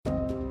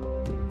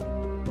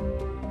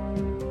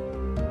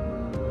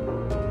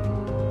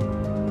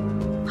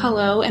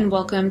Hello and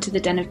welcome to the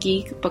Den of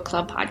Geek Book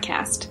Club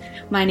podcast.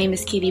 My name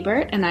is Katie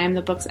Burt and I am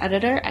the books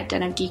editor at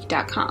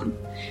denofgeek.com.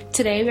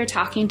 Today we are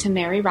talking to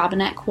Mary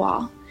Robinette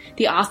Kowal,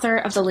 the author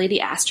of the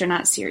Lady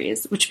Astronaut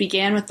series, which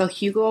began with the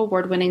Hugo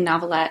Award-winning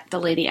novelette The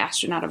Lady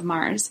Astronaut of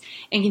Mars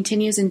and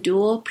continues in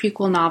dual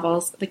prequel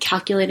novels The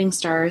Calculating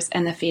Stars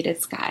and The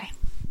Fated Sky.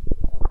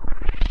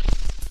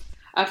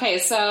 Okay,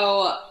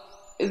 so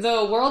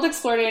the world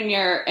explored in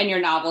your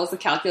novels, The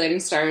Calculating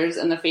Stars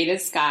and The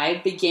Fated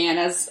Sky, began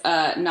as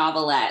a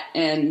novelette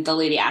in The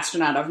Lady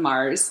Astronaut of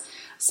Mars.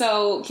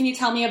 So can you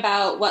tell me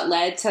about what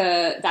led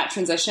to that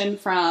transition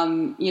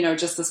from,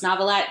 just this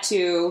novelette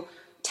to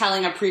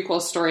telling a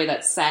prequel story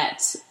that's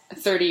set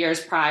 30 years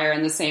prior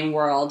in the same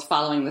world,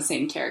 following the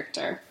same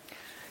character?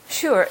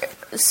 Sure.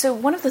 So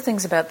one of the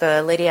things about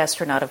The Lady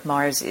Astronaut of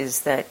Mars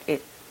is that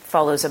it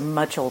follows a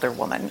much older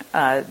woman,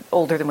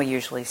 older than we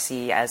usually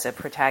see as a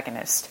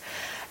protagonist.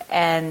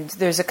 And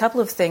there's a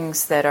couple of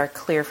things that are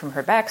clear from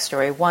her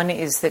backstory. One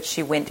is that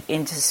she went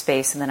into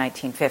space in the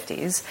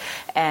 1950s,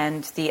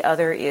 and the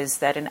other is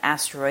that an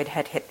asteroid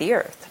had hit the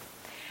Earth.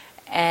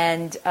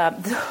 And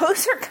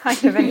those are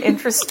kind of an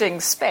interesting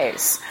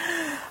space.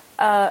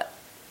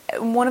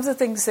 One of the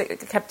things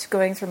that kept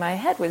going through my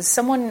head was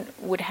someone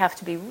would have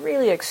to be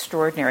really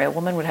extraordinary, a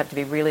woman would have to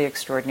be really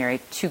extraordinary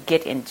to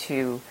get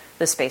into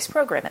the space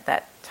program at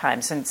that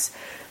time, since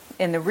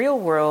in the real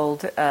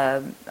world,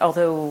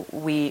 although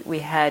we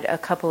had a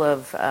couple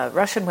of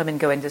Russian women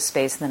go into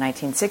space in the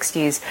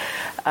 1960s,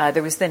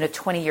 there was then a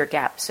 20-year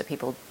gap, so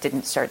people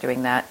didn't start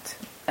doing that,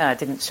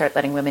 didn't start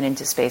letting women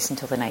into space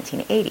until the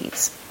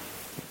 1980s.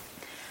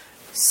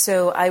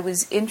 So I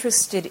was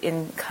interested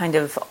in kind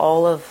of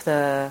all of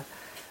the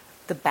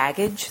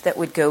baggage that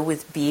would go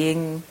with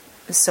being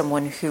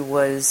someone who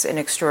was an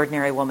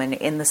extraordinary woman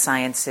in the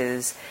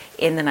sciences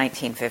in the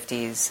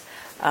 1950s,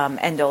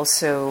 and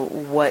also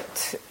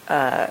what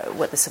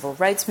the civil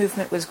rights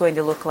movement was going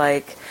to look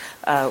like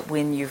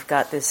when you've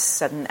got this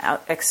sudden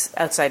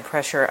outside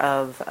pressure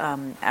of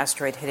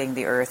asteroid hitting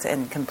the Earth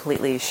and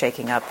completely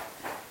shaking up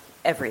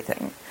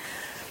everything.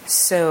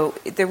 So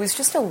there was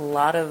just a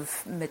lot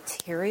of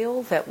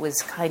material that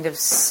was kind of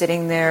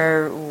sitting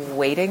there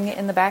waiting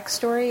in the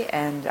backstory,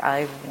 and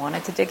I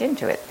wanted to dig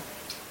into it.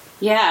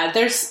 Yeah,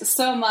 there's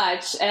so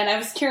much, and I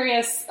was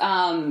curious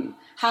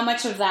how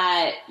much of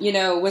that,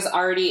 was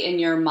already in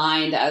your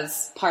mind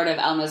as part of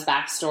Elma's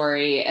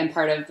backstory and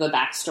part of the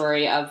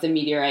backstory of the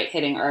meteorite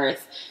hitting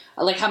Earth.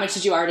 Like, how much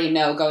did you already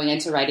know going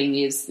into writing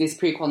these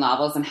prequel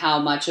novels, and how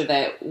much of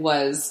it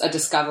was a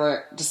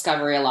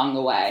discovery along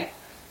the way?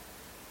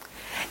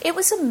 It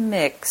was a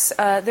mix.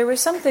 There were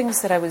some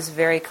things that I was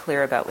very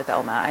clear about with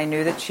Elma. I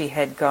knew that she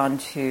had gone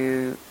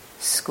to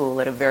school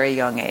at a very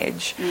young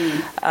age.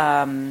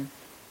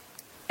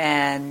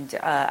 And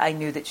I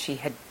knew that she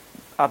had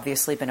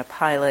obviously been a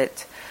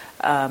pilot.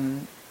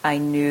 I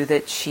knew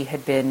that she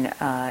had been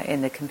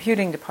in the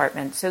computing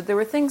department. So there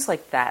were things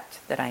like that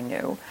I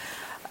knew.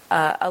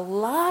 A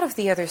lot of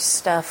the other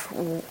stuff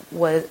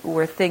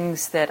were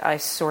things that I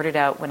sorted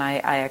out when I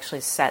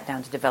actually sat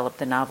down to develop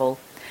the novel.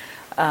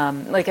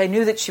 Like, I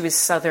knew that she was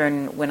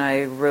Southern when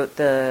I wrote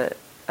the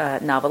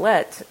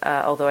novelette,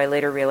 although I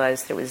later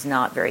realized that it was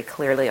not very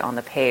clearly on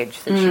the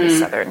page that she was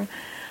Southern.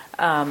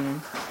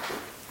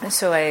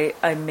 So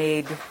I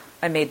made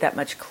that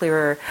much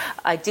clearer.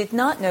 I did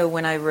not know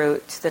when I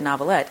wrote the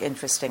novelette,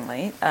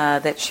 interestingly,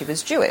 that she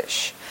was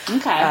Jewish,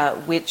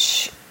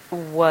 which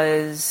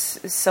was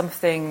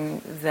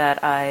something that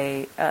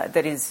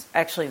that is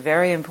actually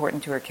very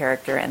important to her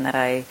character, and that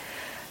I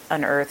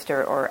unearthed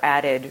or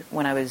added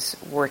when I was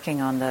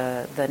working on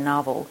the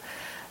novel.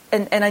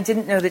 And I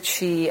didn't know that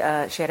she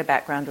had a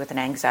background with an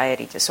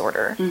anxiety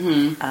disorder.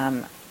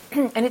 And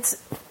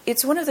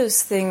it's one of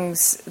those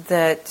things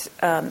that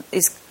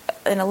is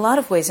in a lot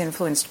of ways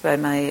influenced by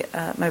my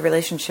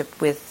relationship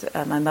with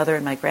my mother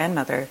and my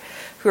grandmother,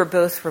 who are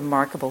both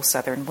remarkable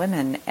Southern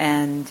women.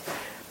 And,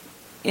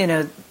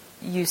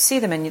 you see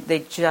them and they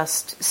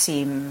just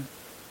seem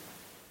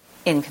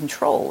in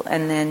control.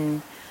 And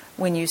then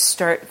when you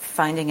start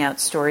finding out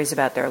stories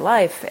about their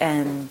life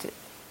and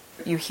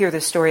you hear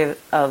the story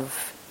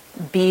of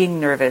being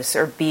nervous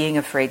or being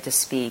afraid to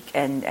speak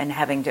and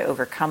having to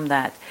overcome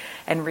that,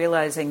 and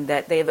realizing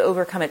that they have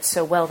overcome it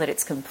so well that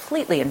it's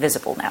completely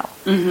invisible now.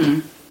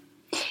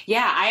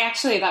 Yeah,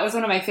 that was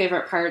one of my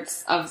favorite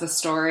parts of the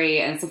story,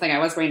 and something I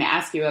was going to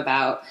ask you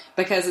about,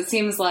 because it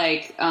seems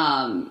like,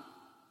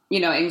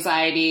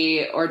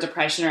 anxiety or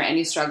depression or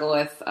any struggle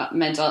with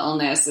mental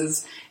illness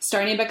is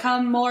starting to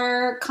become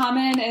more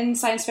common in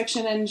science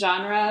fiction and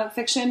genre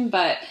fiction,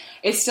 but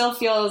it still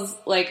feels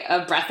like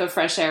a breath of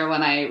fresh air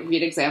when I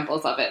read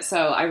examples of it.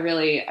 So I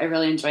really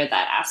enjoyed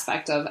that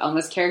aspect of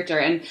Elma's character,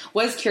 and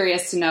was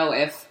curious to know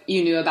if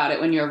you knew about it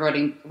when you were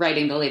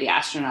writing The Lady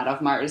Astronaut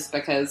of Mars,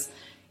 because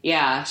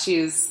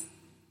it's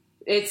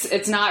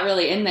not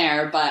really in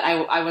there, but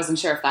I wasn't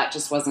sure if that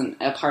just wasn't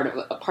a part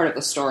of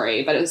the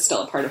story, but it's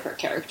still a part of her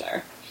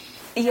character.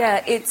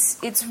 Yeah,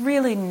 it's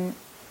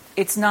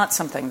not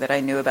something that I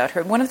knew about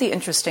her. One of the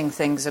interesting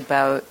things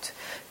about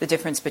the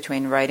difference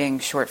between writing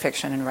short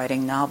fiction and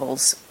writing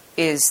novels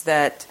is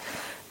that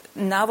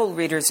novel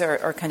readers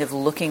are kind of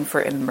looking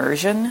for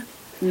immersion.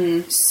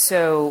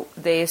 So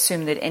they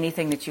assume that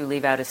anything that you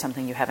leave out is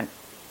something you haven't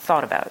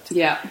thought about.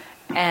 Yeah.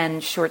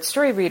 And short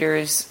story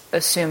readers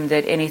assume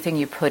that anything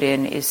you put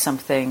in is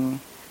something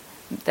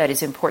that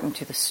is important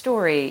to the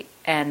story,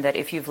 and that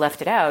if you've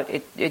left it out,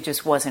 it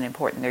just wasn't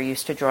important. They're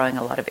used to drawing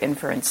a lot of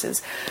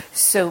inferences.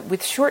 So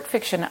with short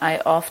fiction, I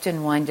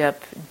often wind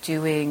up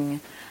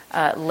doing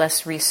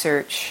less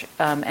research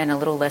and a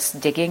little less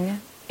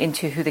digging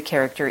into who the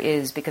character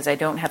is, because I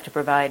don't have to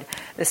provide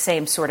the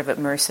same sort of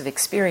immersive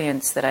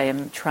experience that I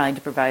am trying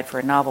to provide for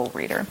a novel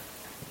reader.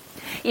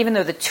 Even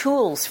though the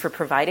tools for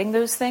providing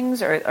those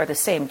things are the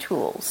same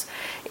tools.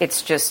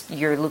 It's just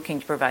you're looking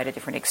to provide a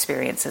different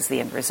experience as the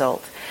end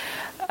result.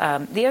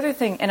 The other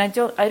thing, and I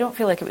don't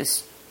feel like it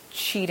was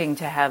cheating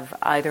to have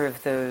either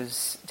of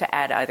those, to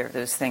add either of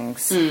those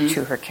things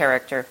to her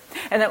character.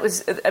 And that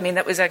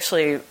was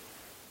actually,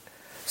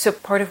 so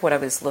part of what I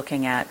was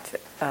looking at,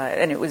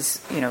 and it was,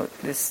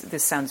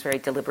 this sounds very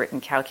deliberate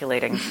and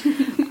calculating,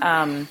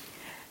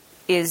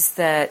 is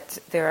that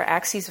there are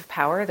axes of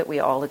power that we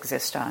all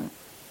exist on.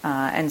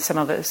 And some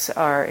of us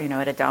are,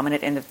 at a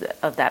dominant end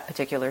of that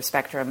particular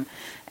spectrum,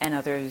 and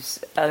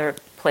other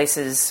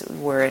places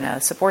we're in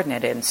a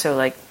subordinate end. So,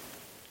 like,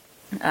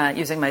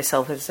 using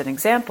myself as an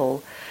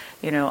example,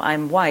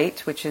 I'm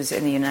white, which is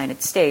in the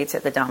United States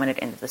at the dominant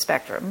end of the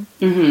spectrum,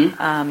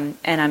 and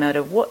I'm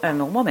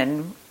a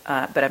woman,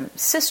 but I'm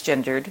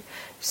cisgendered.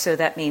 So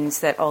that means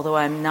that although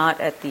I'm not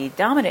at the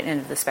dominant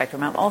end of the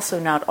spectrum, I'm also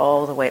not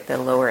all the way at the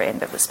lower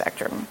end of the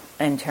spectrum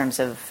in terms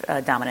of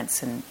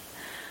dominance and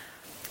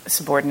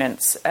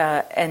subordinates,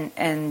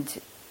 and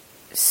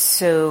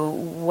so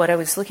what I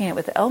was looking at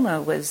with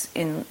Elma was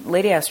in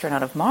Lady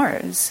Astronaut of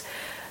Mars.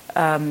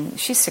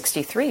 She's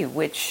 63,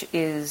 which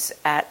is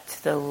at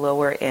the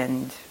lower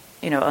end,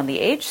 on the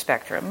age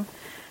spectrum.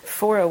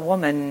 For a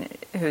woman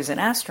who's an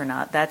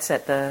astronaut, that's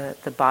at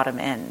the bottom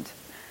end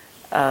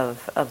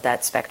of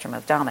that spectrum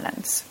of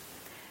dominance.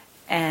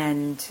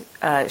 And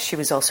she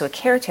was also a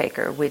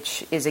caretaker,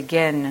 which is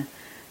again,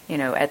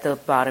 at the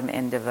bottom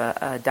end of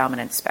a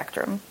dominant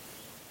spectrum.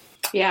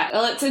 Yeah,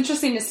 well, it's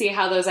interesting to see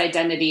how those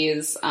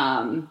identities,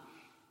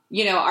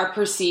 are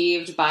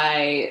perceived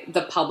by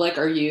the public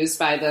or used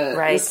by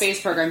the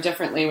space program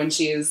differently when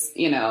she's,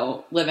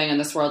 living in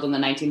this world in the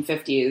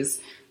 1950s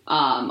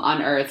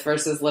on Earth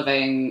versus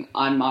living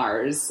on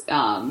Mars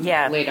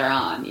later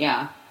on.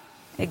 Yeah,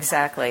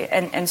 exactly.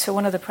 And so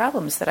one of the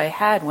problems that I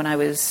had when I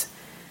was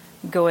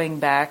going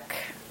back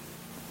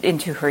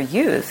into her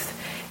youth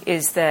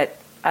is that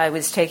I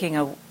was taking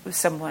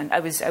I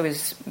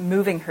was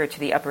moving her to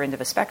the upper end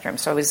of a spectrum.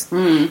 So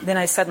then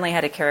I suddenly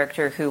had a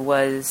character who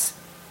was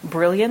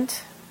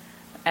brilliant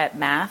at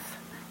math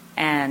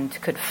and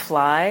could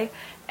fly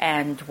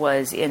and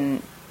was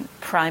in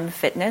prime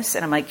fitness.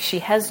 And I'm like, she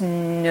has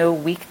no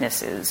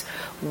weaknesses.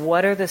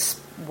 What are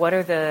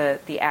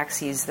the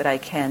axes that I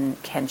can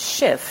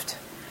shift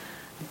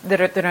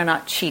that are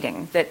not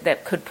cheating,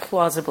 that could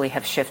plausibly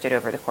have shifted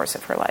over the course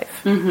of her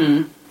life?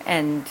 Mm-hmm.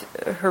 And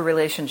her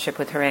relationship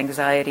with her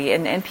anxiety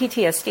and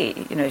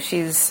PTSD.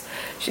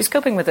 She's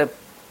coping with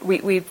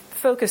we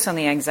focus on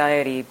the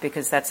anxiety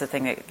because that's the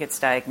thing that gets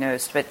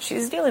diagnosed, but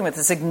she's dealing with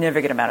a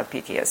significant amount of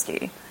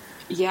PTSD.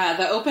 Yeah,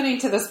 the opening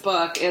to this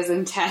book is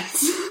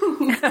intense.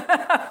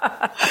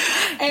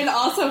 And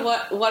also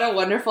what a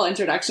wonderful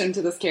introduction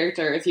to this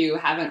character if you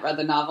haven't read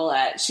the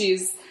novelette.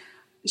 She's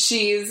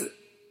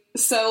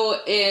so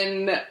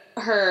in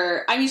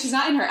her, she's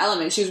not in her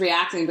element. She's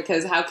reacting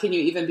because how can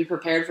you even be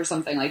prepared for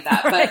something like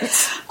that? Right.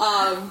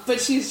 But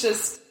she's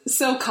just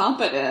so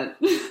competent,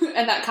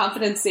 and that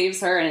confidence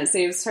saves her and it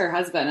saves her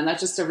husband. And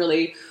that's just a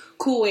really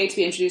cool way to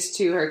be introduced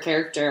to her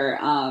character.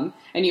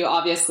 And you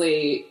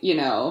obviously,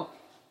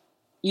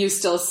 you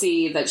still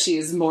see that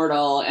she's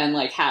mortal and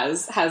like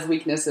has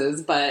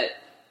weaknesses, but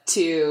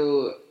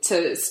to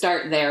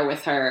start there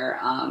with her,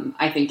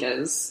 I think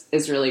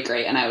is really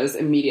great. And I was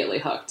immediately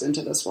hooked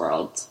into this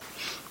world.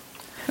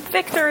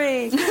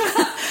 Victory!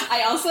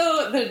 I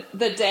also,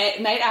 the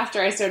night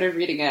after I started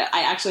reading it,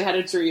 I actually had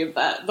a dream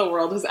that the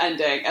world was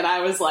ending, and I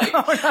was like,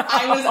 oh, no.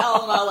 I was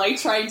Elma, like,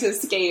 trying to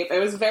escape. It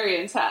was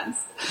very intense.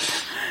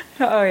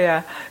 Oh,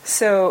 yeah.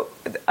 So,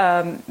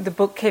 the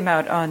book came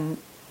out on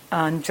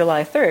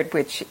July 3rd,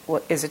 which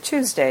is a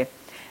Tuesday,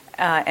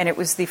 and it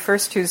was the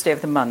first Tuesday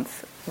of the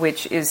month,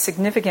 which is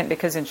significant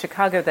because in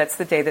Chicago, that's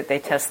the day that they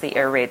test the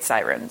air raid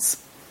sirens.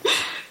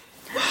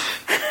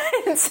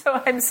 And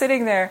so I'm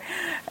sitting there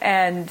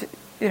and,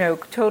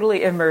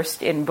 totally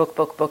immersed in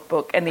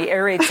book, and the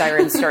air raid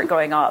sirens start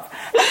going off.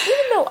 And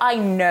even though I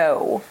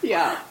know,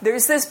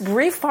 there's this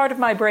brief part of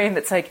my brain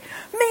that's like,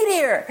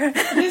 meteor!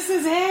 This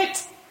is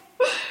it!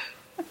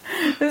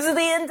 This is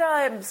the end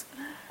times.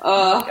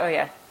 Oh,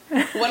 yeah.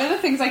 One of the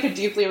things I could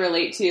deeply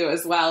relate to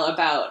as well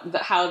about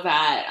how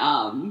that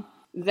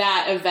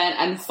that event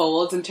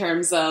unfolds in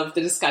terms of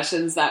the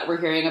discussions that we're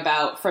hearing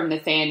about from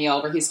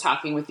Nathaniel, where he's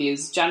talking with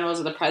these generals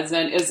of the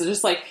president, is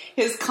just like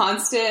his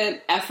constant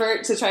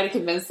effort to try to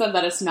convince them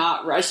that it's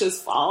not Russia's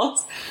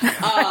fault,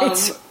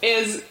 right.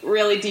 Is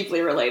really deeply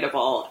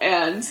relatable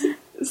and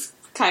it's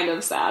kind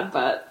of sad,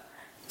 but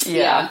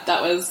yeah,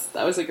 that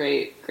was a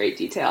great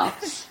detail.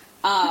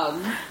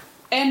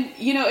 And,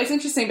 you know, it's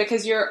interesting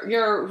because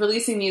you're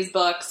releasing these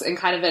books in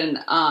kind of an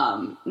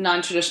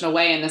non-traditional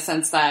way, in the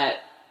sense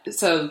that,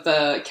 so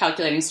the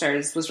Calculating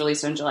Stars was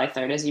released on July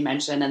 3rd, as you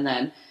mentioned, and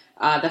then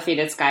The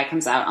Faded Sky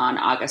comes out on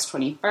August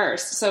 21st.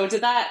 So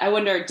I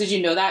wonder, did you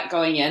know that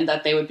going in,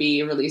 that they would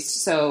be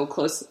released so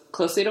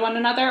closely to one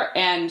another?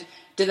 And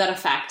did that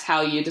affect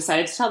how you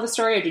decided to tell the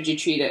story, or did you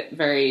treat it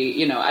very,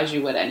 you know, as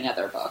you would any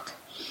other book?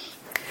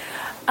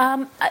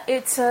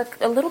 It's a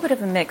little bit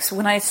of a mix.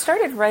 When I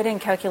started writing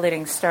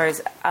Calculating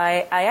Stars,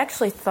 I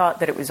actually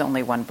thought that it was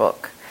only one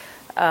book.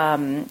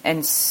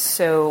 And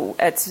so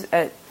at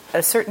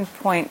a certain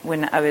point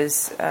when I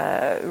was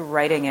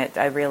writing it,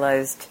 I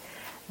realized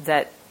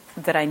that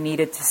I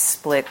needed to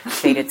split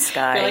Faded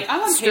Sky. You're like,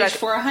 I'm on page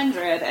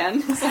 400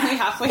 and it's only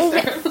halfway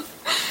through.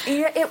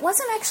 Yeah, it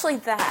wasn't actually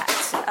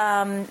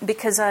that,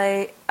 because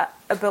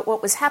but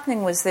what was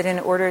happening was that in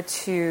order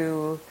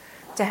to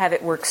have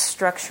it work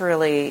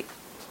structurally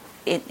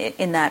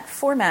in that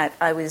format,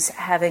 I was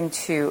having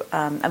to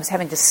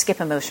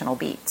skip emotional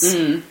beats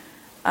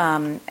and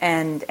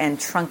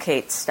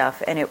truncate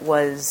stuff, and it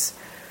was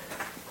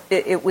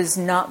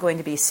not going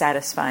to be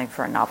satisfying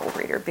for a novel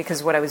reader,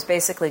 because what I was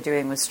basically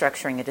doing was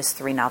structuring it as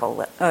three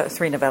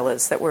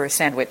novellas that were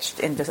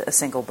sandwiched into a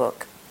single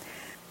book.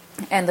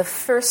 And the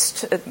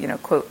first,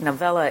 quote,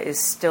 novella is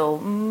still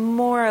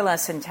more or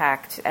less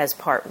intact as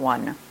part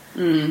one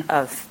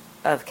of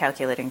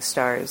Calculating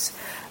Stars.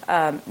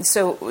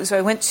 So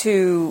I went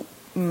to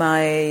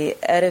my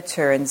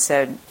editor and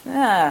said,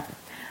 I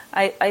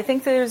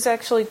think there's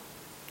actually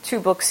two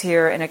books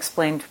here, and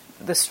explained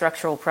the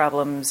structural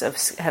problems of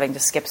having to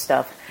skip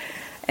stuff.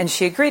 And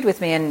she agreed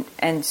with me,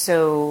 and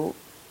so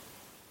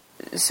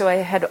I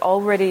had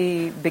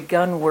already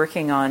begun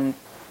working on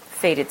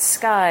Faded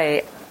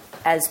Sky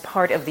as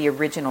part of the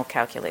original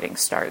Calculating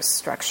Stars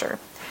structure.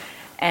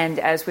 And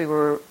I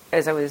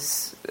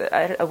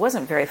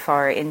wasn't very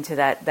far into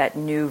that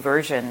new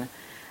version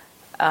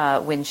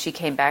when she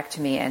came back to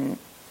me, and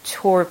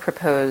Tor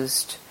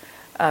proposed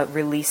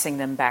releasing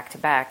them back to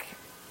back,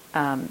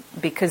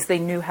 because they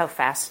knew how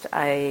fast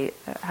I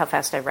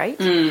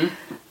write.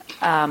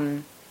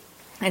 And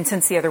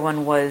since the other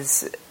one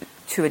was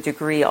to a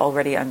degree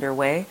already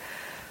underway,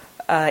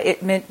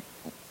 it meant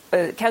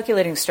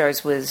Calculating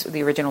Stars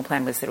the original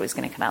plan was that it was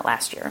going to come out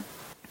last year.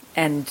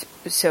 And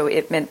so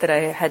it meant that I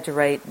had to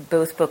write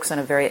both books on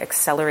a very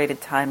accelerated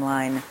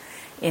timeline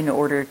in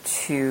order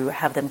to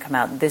have them come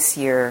out this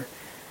year,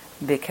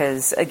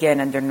 because,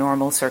 again, under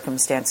normal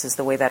circumstances,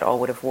 the way that all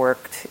would have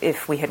worked,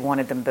 if we had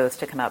wanted them both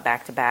to come out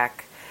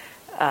back-to-back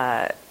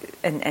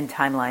and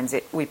timelines,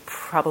 we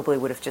probably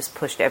would have just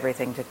pushed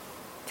everything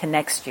to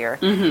next year.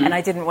 Mm-hmm. And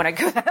I didn't want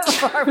to go that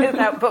far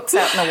without books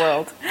out in the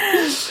world.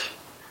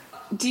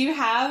 Do you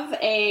have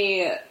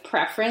a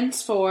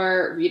preference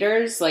for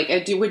readers? Like,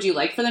 would you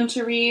like for them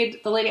to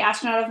read The Lady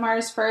Astronaut of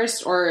Mars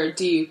first, or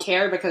do you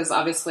care because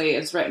obviously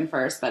it's written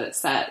first, but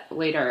it's set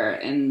later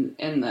in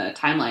the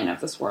timeline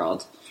of this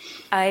world?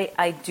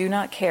 I do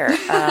not care.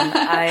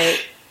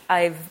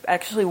 I've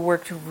actually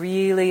worked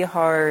really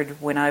hard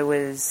when I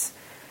was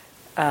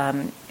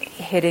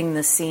hitting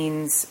the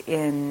scenes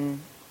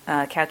in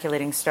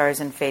Calculating Stars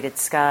and Faded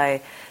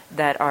Sky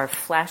that are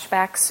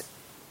flashbacks.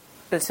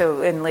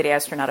 So in Lady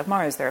Astronaut of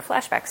Mars, there are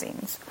flashback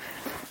scenes.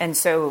 And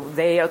so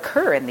they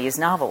occur in these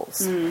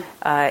novels in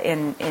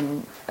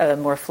a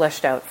more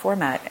fleshed out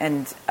format.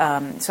 And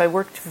so I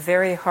worked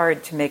very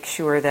hard to make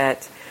sure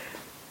that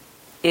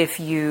if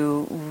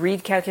you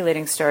read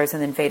Calculating Stars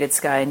and then Faded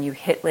Sky and you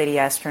hit Lady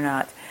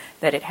Astronaut,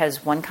 that it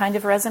has one kind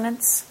of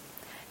resonance.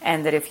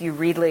 And that if you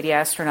read Lady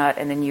Astronaut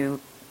and then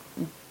you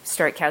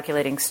start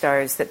Calculating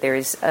Stars, that there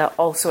is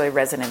also a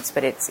resonance,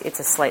 but it's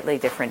a slightly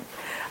different.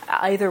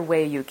 Either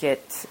way, you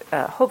get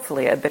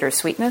hopefully a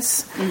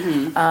bittersweetness,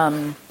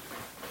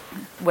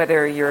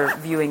 whether you're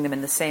viewing them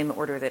in the same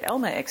order that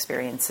Elma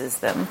experiences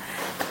them,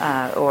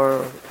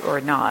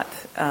 or not.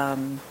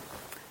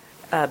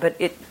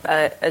 But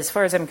as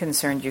far as I'm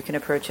concerned, you can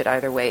approach it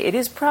either way. It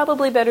is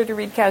probably better to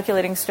read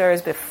Calculating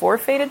Stars before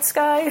Faded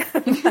Sky.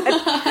 But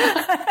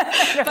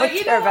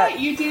you know what?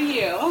 You do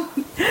you.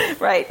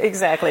 Right,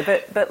 exactly.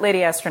 But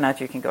Lady Astronaut,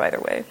 you can go either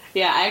way.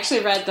 Yeah, I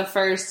actually read the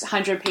first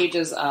 100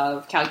 pages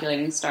of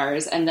Calculating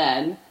Stars and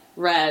then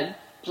read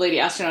Lady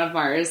Astronaut of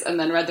Mars and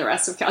then read the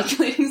rest of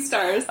Calculating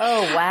Stars.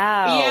 Oh,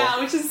 wow. Yeah,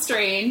 which is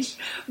strange.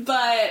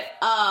 But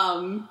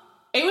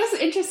it was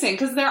interesting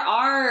because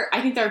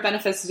I think there are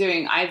benefits to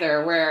doing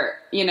either, where,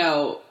 you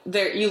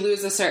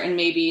lose a certain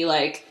maybe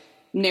like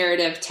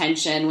narrative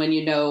tension when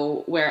you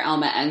know where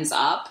Elma ends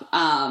up.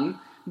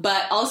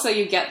 But also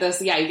you get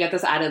this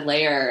added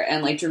layer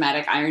and like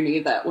dramatic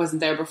irony that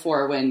wasn't there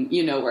before when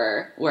you know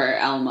where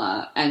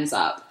Elma ends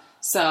up.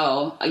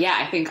 So, yeah,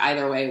 I think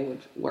either way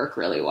would work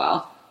really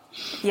well.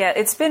 Yeah,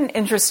 it's been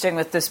interesting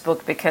with this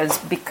book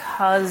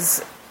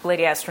because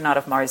Lady Astronaut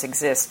of Mars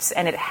exists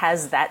and it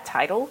has that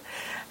title,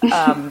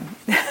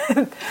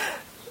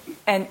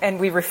 and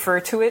we refer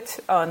to it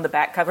on the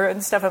back cover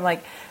and stuff. I'm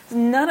like,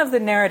 none of the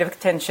narrative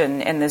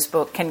tension in this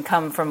book can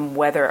come from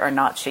whether or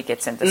not she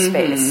gets into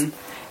space.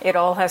 It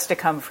all has to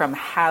come from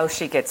how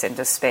she gets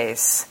into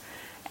space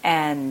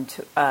and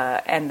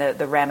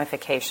the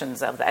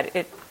ramifications of that.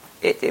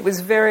 It was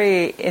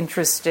very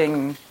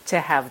interesting to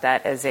have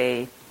that as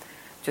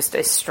just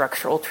a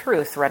structural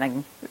truth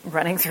running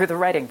through the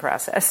writing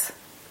process.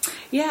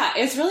 Yeah,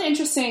 it's really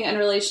interesting in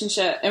relation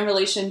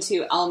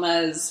to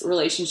Alma's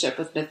relationship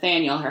with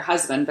Nathaniel, her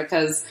husband,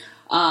 because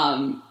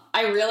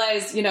I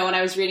realized, when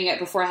I was reading it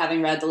before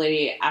having read The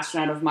Lady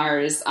Astronaut of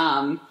Mars,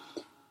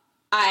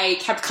 I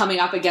kept coming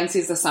up against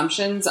these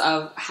assumptions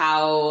of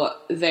how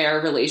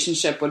their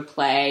relationship would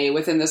play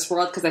within this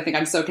world, because I think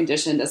I'm so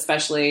conditioned,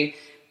 especially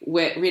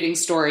with reading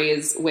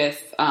stories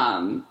with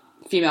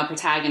female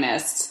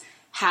protagonists,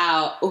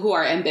 who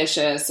are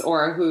ambitious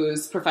or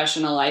whose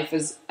professional life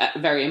is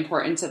very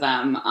important to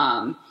them.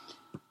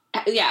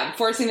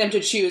 Forcing them to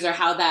choose, or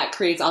how that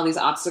creates all these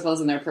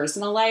obstacles in their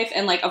personal life.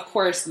 And of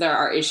course there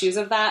are issues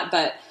of that,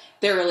 but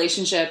their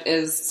relationship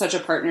is such a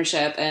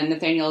partnership, and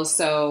Nathaniel is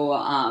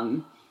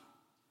so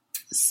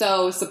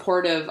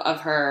supportive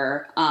of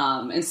her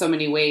in so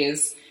many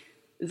ways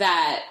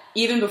that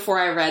even before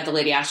I read The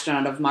Lady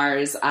Astronaut of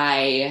Mars,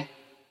 I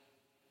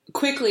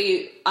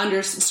quickly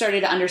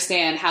started to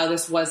understand how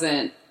this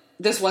wasn't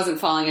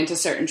falling into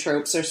certain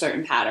tropes or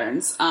certain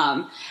patterns.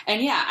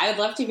 I'd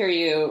love to hear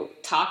you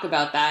talk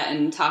about that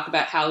and talk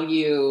about how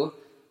you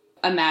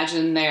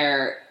imagine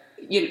their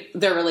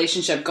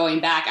relationship going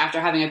back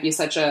after having it be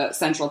such a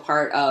central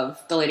part of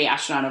The Lady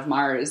Astronaut of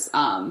Mars.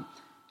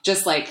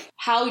 Just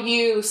how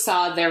you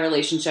saw their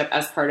relationship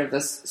as part of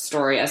this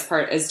story,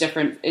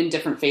 in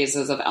different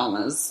phases of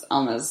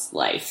Alma's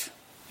life.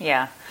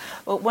 Yeah.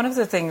 Well, one of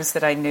the things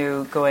that I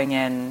knew going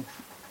in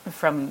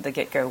from the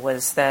get-go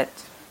was that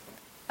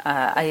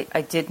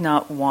I did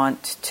not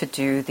want to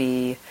do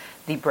the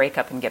break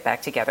up and get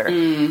back together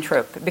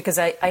trope, because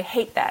I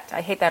hate that.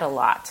 I hate that a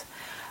lot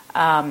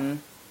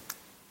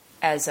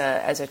as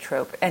a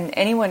trope. And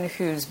anyone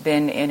who's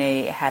been in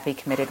a happy,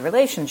 committed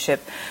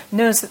relationship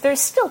knows that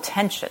there's still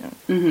tension.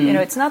 Mm-hmm.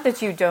 It's not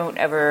that you don't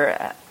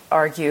ever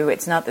argue.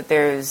 It's not that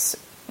there's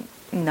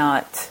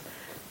not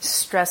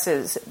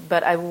stresses,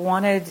 but I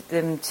wanted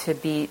them to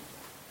be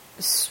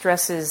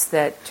stresses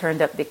that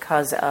turned up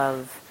because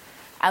of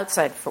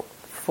outside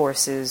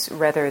forces,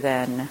 rather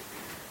than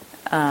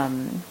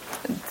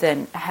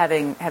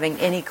having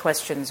any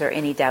questions or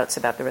any doubts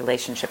about the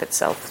relationship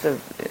itself.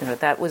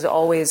 That was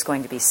always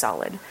going to be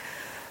solid,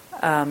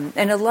 and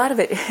a lot of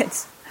it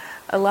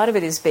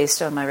is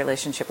based on my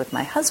relationship with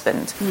my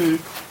husband. Mm.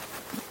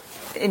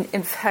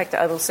 In fact,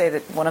 I will say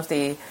that one of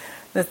the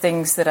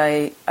things that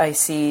I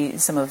see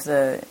some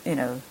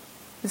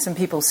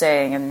people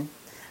saying, and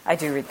I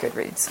do read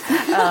Goodreads,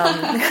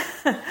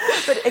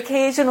 but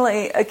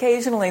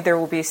occasionally there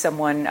will be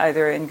someone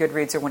either in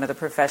Goodreads or one of the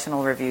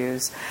professional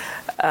reviews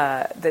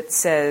that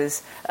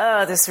says,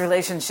 "Oh, this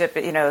relationship,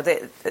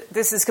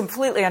 this is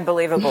completely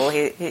unbelievable.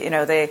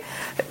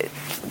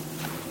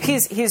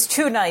 He's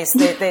too nice.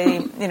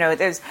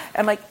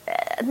 I'm like,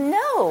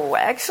 no,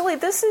 actually,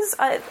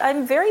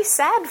 I'm very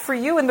sad for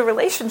you and the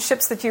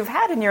relationships that you've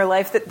had in your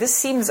life that this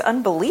seems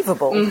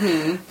unbelievable.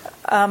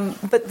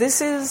 Mm-hmm. But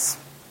this is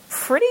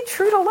pretty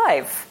true to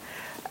life.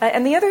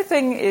 And the other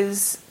thing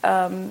is,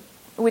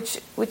 which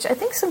I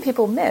think some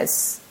people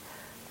miss,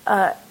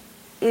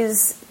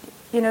 is,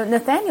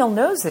 Nathaniel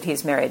knows that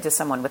he's married to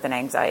someone with an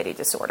anxiety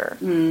disorder.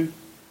 Mm.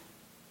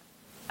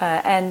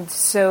 And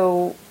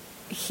so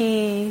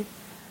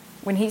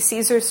when he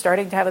sees her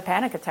starting to have a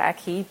panic attack,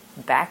 he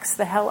backs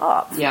the hell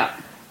off. Yeah.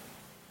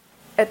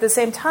 At the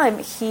same time,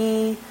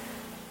 he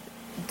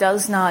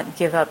does not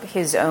give up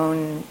his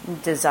own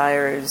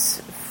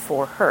desires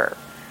for her.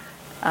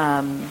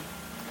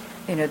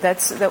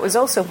 That was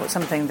also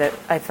something that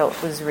I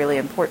felt was really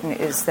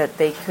important, is that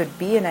they could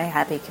be in a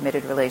happy,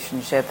 committed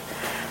relationship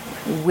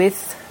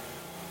with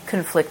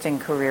conflicting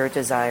career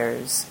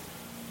desires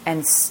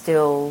and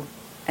still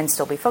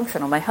be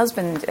functional. My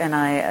husband and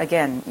I,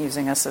 again,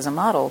 using us as a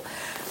model,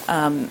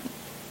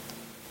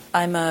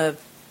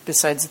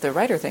 besides the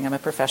writer thing, I'm a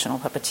professional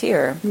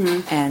puppeteer,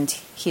 mm-hmm. and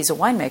he's a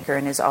winemaker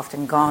and is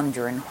often gone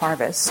during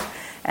harvest,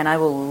 and I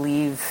will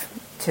leave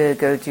to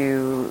go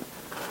do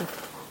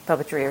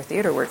puppetry or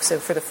theater work. So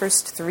for the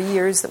first 3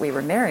 years that we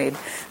were married,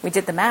 we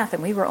did the math,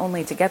 and we were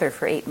only together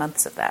for 8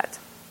 months of that.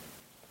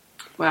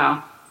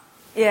 Wow.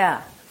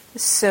 Yeah.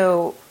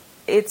 So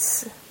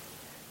it's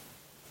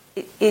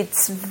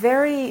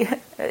very,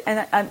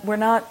 and we're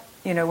not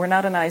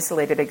an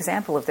isolated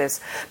example of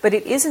this, but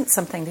it isn't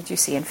something that you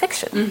see in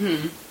fiction.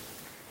 Mm-hmm.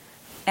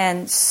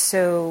 And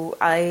so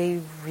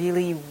I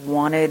really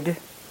wanted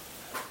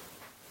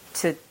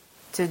to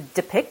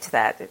depict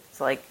that. It's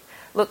like,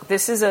 look,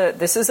 this is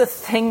a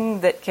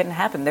thing that can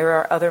happen. There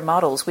are other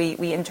models. We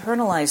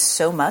internalize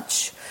so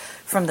much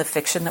from the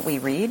fiction that we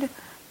read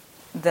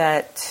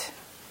that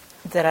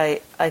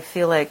I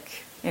feel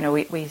like,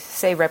 we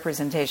say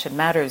representation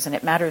matters, and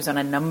it matters on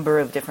a number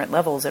of different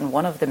levels, and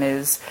one of them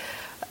is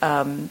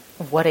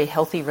what a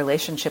healthy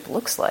relationship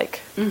looks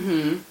like.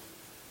 Mm-hmm.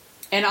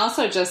 And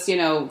also just,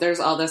 there's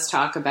all this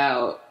talk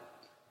about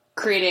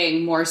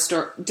creating more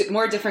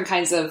different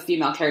kinds of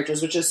female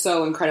characters, which is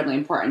so incredibly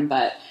important,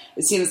 but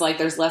it seems like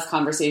there's less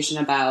conversation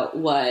about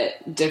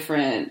what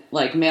different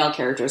male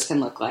characters can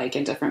look like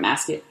and different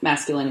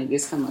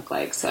masculinities can look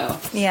like. So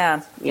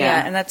yeah,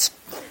 and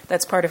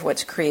that's part of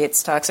what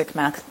creates toxic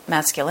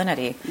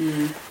masculinity.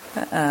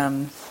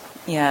 Mm.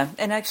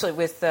 And actually,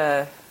 with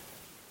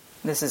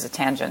this is a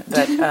tangent,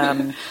 but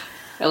I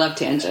love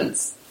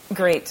tangents.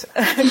 Great,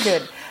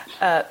 good.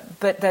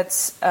 But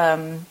that's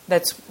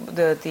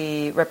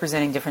the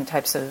representing different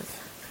types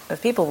of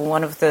people.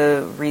 One of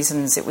the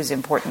reasons it was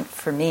important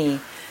for me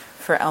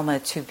for Elma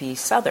to be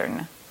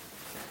Southern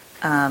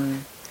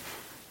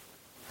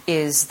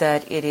is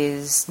that it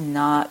is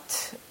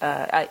not.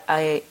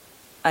 I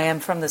am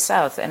from the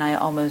South, and I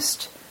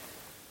almost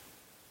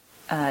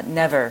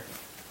never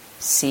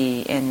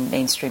see in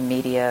mainstream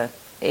media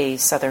a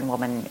Southern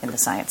woman in the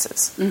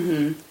sciences.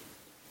 Mm-hmm.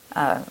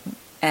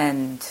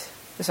 And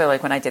so,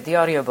 when I did the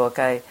audiobook,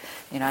 I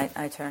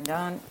turned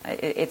on.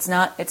 It's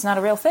not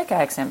a real thick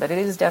accent, but it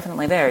is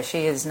definitely there.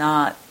 She is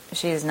not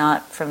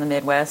from the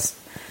Midwest,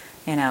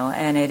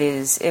 and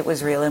it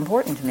was real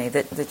important to me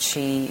that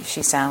she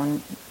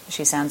sound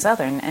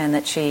Southern, and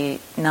that she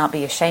not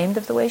be ashamed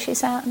of the way she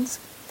sounds,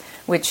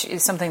 which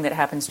is something that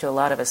happens to a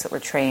lot of us that we're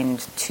trained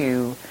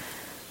to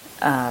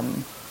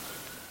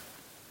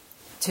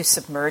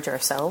submerge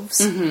ourselves,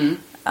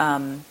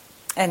 mm-hmm.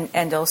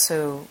 And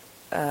also.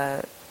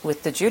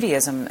 With the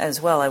Judaism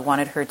as well, I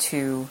wanted her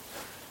to,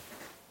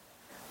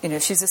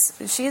 she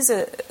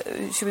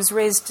was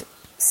raised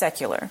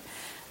secular,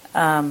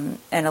 and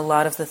a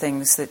lot of the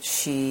things that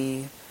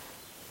she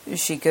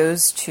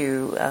goes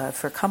to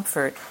for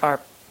comfort are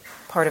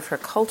part of her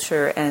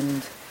culture,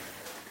 and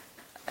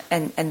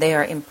they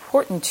are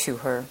important to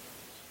her,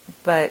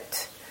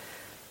 but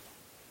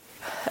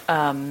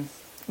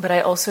I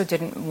also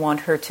didn't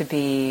want her to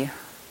be.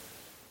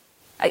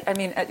 I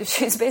mean,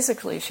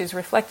 she's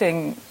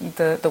reflecting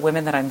the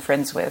women that I'm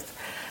friends with,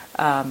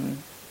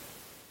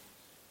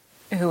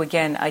 who,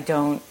 again, I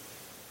don't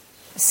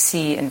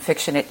see in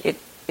fiction.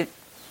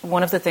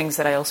 One of the things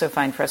that I also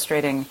find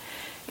frustrating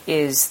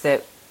is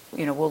that,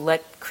 we'll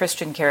let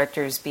Christian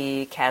characters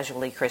be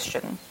casually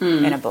Christian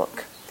in a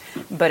book.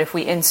 But if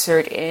we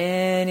insert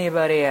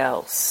anybody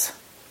else,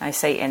 I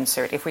say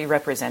insert, if we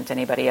represent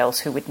anybody else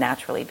who would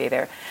naturally be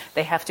there,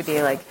 they have to be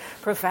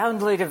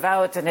profoundly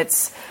devout, and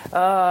it's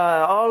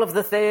all of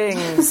the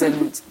things,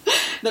 and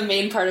the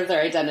main part of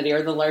their identity,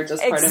 or the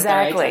largest part of their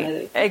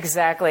identity.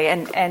 Exactly.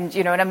 And and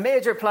a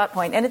major plot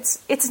point, and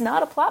it's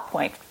not a plot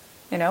point.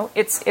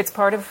 It's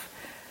part of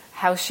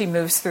how she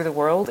moves through the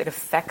world. It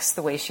affects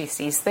the way she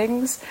sees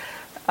things.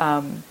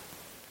 But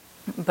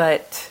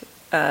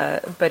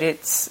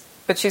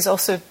she's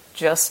also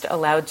just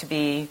allowed to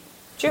be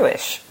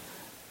Jewish.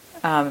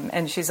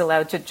 And she's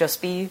allowed to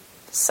just be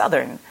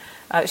Southern.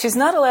 She's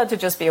not allowed to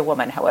just be a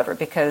woman, however,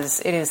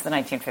 because it is the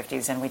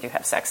 1950s and we do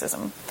have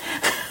sexism.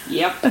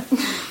 Yep.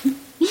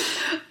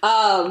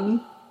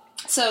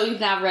 So you've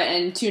now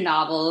written 2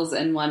 novels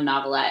and 1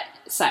 novelette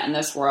set in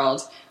this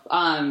world.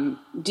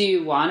 Do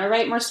you want to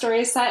write more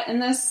stories set in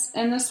this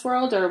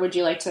world, or would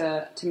you like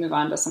to move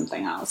on to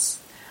something else?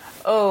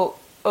 Oh,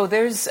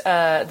 there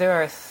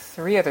are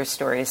 3 other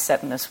stories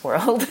set in this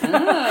world.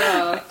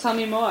 Oh, tell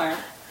me more.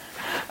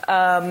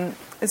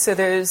 So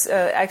there's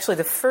actually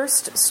the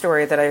first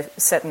story that I've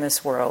set in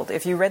this world,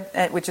 if you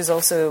read, which is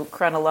also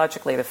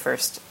chronologically the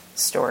first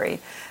story,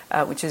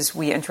 which is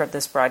We Interrupt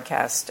This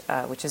Broadcast,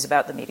 which is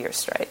about the meteor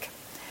strike.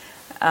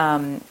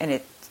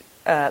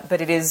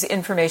 But it is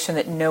information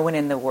that no one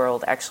in the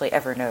world actually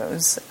ever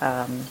knows.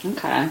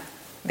 Okay.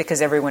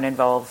 Because everyone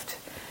involved,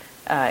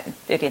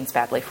 it ends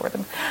badly for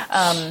them.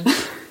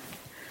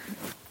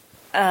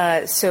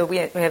 So we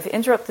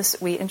interrupt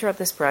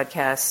this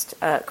broadcast,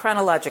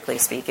 chronologically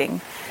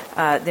speaking.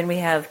 Then we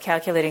have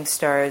Calculating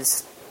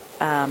Stars.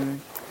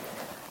 Then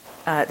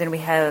we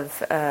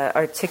have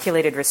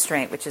Articulated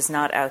Restraint, which is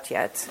not out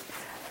yet.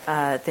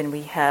 Then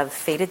we have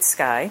Faded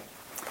Sky.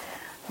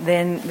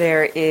 Then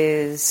there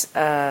is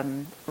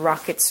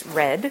Rockets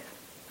Red,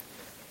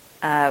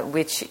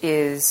 which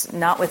is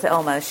not with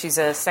Elma. She's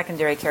a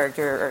secondary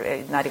character,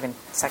 or not even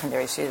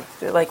secondary. She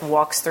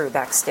walks through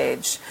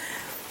backstage.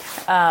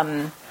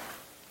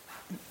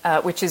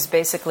 Which is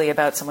basically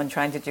about someone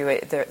trying to do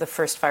the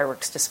first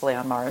fireworks display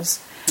on Mars,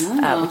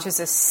 which is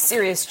a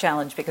serious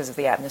challenge because of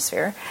the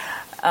atmosphere.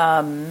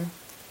 And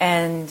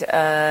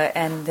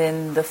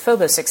then the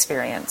Phobos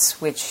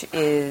Experience, which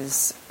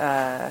is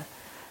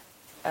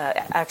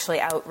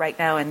actually out right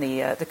now in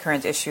the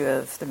current issue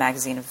of the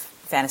magazine of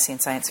fantasy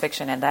and science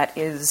fiction, and that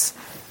is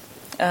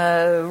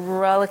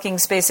rollicking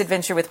space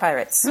adventure with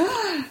pirates.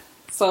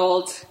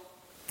 Sold.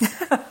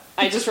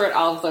 I just wrote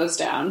all of those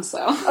down,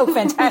 so. Oh,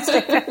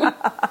 fantastic.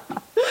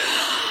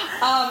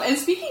 And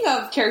speaking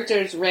of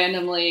characters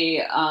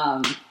randomly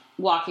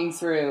walking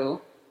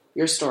through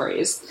your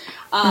stories,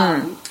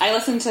 I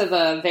listened to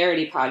the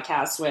Verity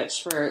podcast,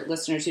 which, for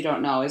listeners who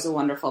don't know, is a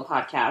wonderful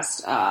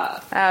podcast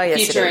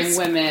featuring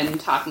women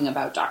talking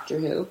about Doctor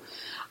Who.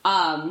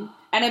 And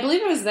I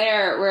believe it was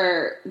there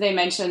where they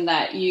mentioned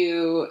that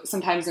you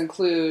sometimes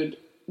include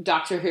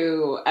Doctor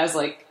Who as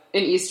like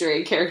an Easter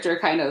egg character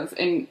kind of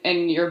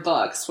in your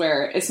books,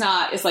 where it's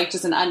like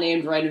just an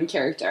unnamed random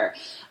character.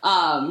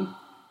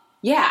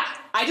 Yeah,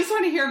 I just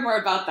want to hear more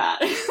about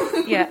that.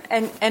 Yeah,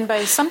 and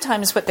by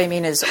sometimes what they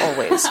mean is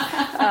always.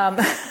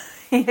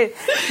 He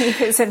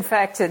is in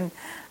fact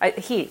I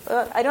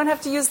don't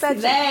have to use that.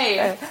 They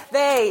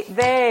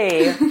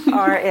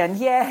are in.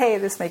 Yay!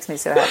 This makes me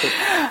so happy.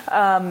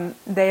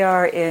 They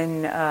are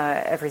in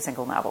every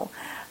single novel.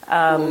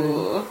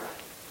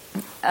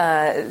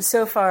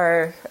 So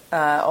far,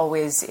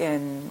 always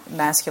in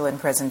masculine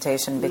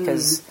presentation,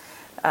 because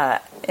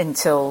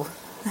until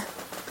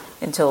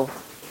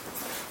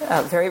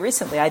very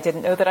recently, I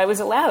didn't know that I was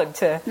allowed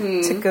to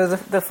go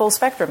the full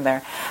spectrum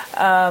there.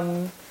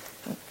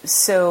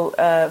 So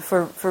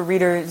for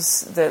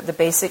readers, the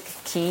basic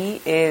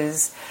key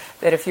is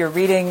that if you're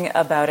reading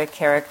about a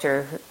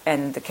character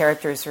and the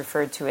character is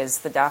referred to as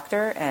the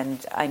Doctor,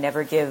 and I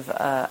never give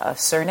a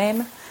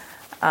surname,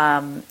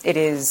 it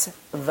is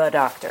the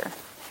Doctor.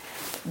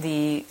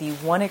 The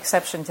one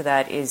exception to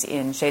that is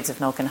in Shades of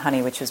Milk and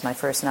Honey, which is my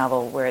first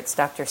novel, where it's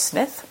Dr.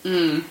 Smith,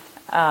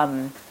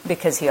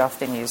 because he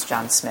often used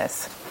John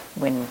Smith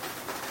when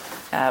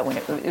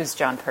it was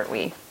John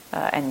Pertwee,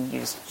 and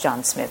used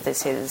John Smith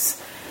as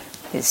his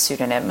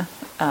pseudonym.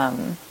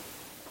 That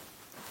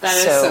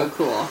is so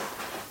cool.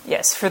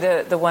 Yes, for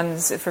the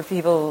ones, for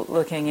people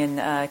looking in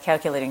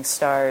Calculating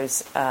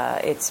Stars,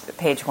 it's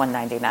page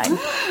 199.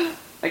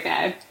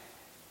 Okay.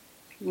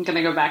 I'm going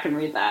to go back and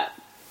read that.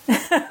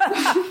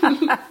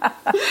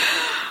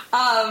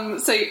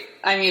 So,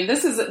 I mean,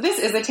 this is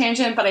a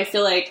tangent, but I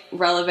feel like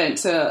relevant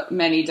to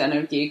many Den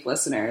of Geek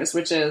listeners,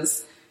 which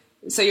is,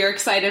 so you're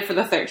excited for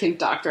the 13th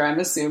Doctor, I'm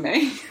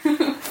assuming.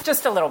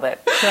 Just a little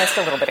bit. Just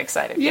a little bit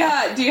excited.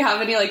 Yeah. Do you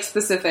have any, like,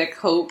 specific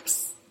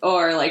hopes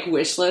or, like,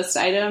 wish list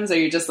items? Or are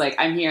you just like,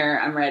 I'm here,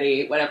 I'm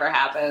ready, whatever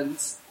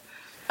happens?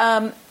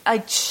 I've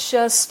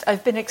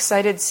been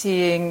excited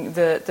seeing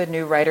the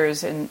new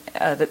writers and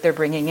that they're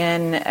bringing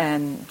in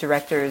and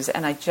directors,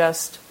 and I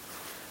just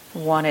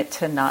want it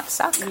to not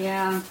suck.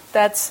 Yeah.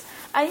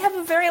 I have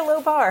a very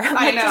low bar.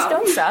 I know. Just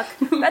don't suck.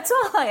 That's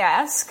all I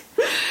ask.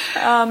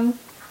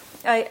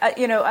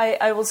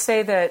 I will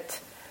say that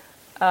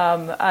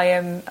I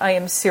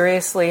am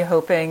seriously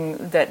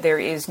hoping that there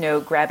is no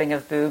grabbing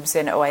of boobs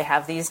and, oh, I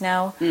have these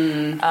now.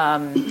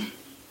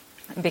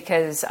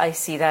 Because I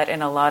see that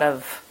in a lot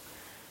of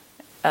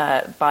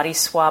body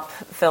swap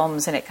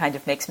films, and it kind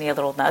of makes me a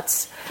little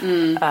nuts.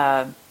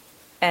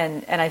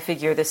 And I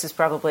figure this is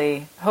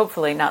probably,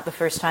 hopefully, not the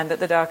first time that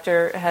the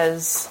Doctor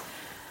has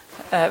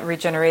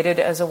regenerated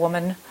as a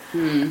woman.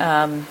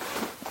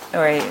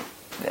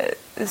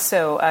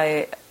 So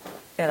I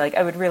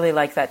would really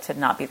like that to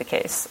not be the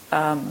case.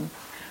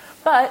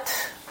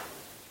 But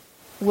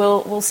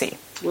we'll see.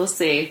 We'll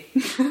see.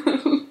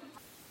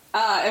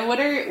 And what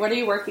are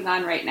you working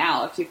on right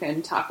now, if you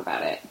can talk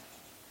about it?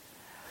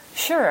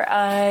 Sure.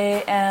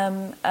 I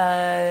am,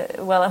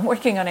 I'm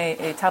working on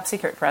a top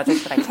secret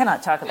project that I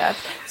cannot talk about.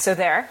 So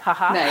there,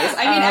 haha. Nice.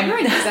 I mean,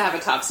 everyone needs to have a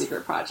top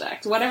secret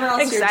project. Whatever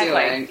else you're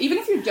doing. Even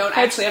if you don't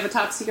actually have a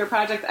top secret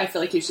project, I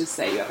feel like you should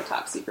say you have a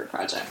top secret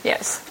project.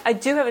 Yes. I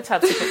do have a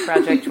top secret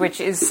project, which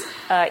is,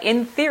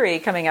 in theory,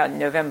 coming out in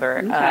November.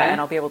 Okay.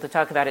 And I'll be able to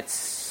talk about it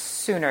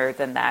sooner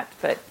than that,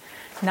 but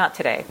not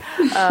today.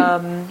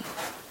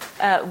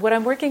 What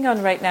I'm working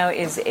on right now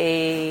is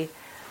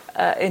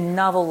in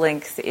novel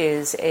length,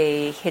 is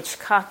a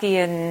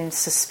Hitchcockian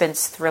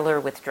suspense thriller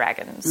with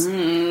dragons.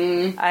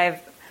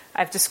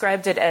 I've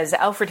described it as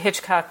Alfred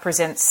Hitchcock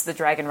presents The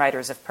Dragon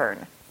Riders of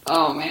Pern.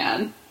 Oh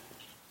man,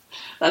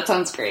 that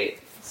sounds great.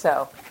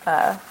 So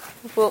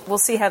we'll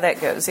see how that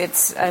goes.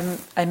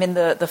 I'm in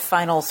the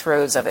final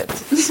throes of it.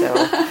 So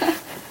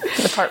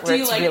the part where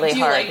it's really hard. Do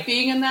you like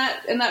being in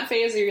that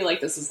phase, or you're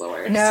like, this is the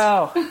worst?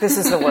 No, this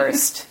is the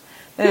worst.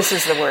 This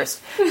is the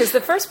worst. Because the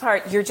first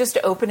part, you're just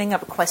opening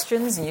up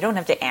questions and you don't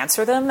have to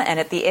answer them. And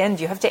at the end,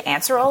 you have to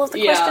answer all of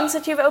the questions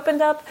that you've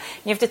opened up.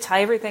 And you have to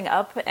tie everything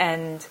up.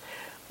 And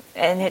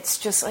it's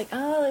just like,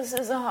 oh, this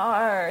is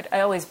hard. I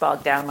always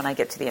bog down when I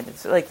get to the end.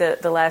 Like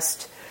the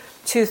last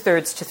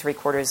 2/3 to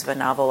 3/4 of a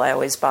novel, I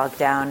always bog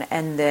down.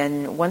 And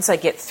then once I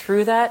get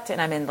through that,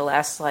 and I'm in the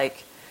last, I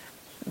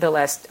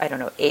don't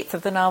know, 1/8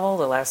 of the novel,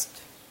 the last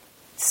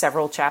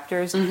several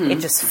chapters, it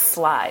just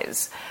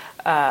flies.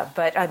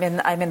 But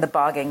I'm in the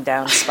bogging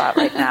down spot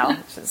right now.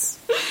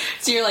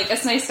 So you're like,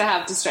 it's nice to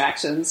have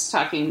distractions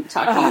talking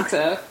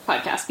to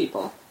podcast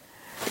people.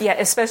 Yeah,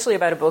 especially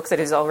about a book that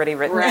is already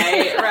written.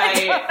 Right.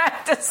 I don't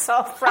have to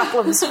solve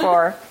problems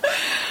for.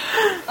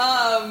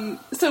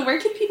 So where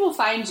can people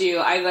find you,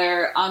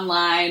 either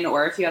online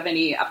or if you have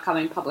any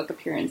upcoming public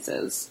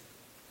appearances?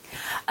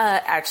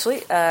 Actually,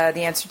 the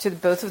answer to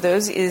both of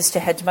those is to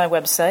head to my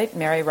website,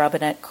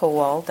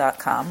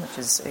 maryrobinettekowal.com, which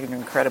is an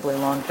incredibly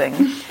long thing.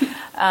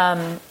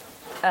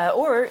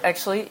 Or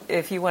actually,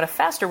 if you want a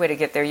faster way to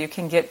get there, you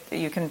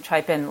can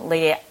type in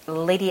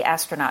Lady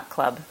Astronaut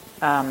Club,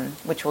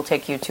 which will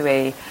take you to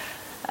a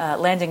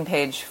landing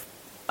page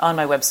on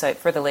my website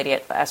for the Lady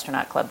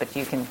Astronaut Club, but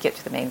you can get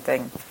to the main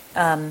thing.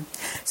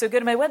 So go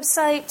to my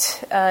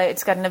website.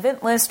 It's got an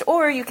event list,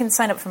 or you can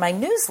sign up for my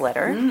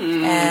newsletter.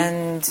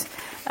 And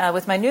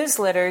with my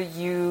newsletter,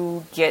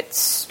 you get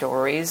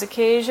stories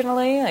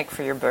occasionally, like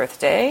for your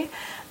birthday.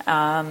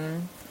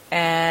 And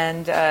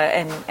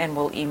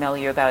we'll email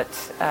you about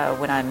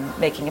when I'm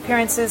making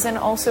appearances, and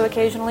also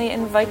occasionally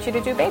invite you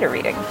to do beta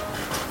reading.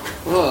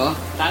 Ooh,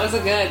 that was a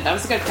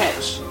good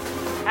pitch.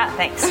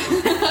 Thanks.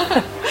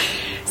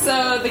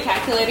 So The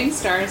Calculating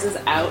Stars is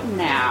out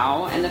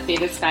now, and The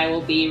Faded Sky will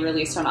be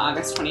released on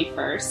August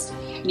 21st.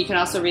 And you can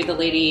also read The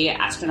Lady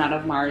Astronaut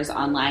of Mars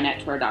online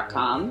at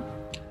Tor.com.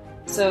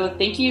 So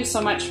thank you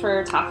so much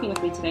for talking with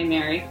me today,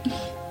 Mary.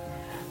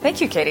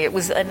 Thank you, Katie. It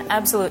was an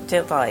absolute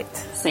delight.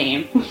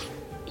 Same.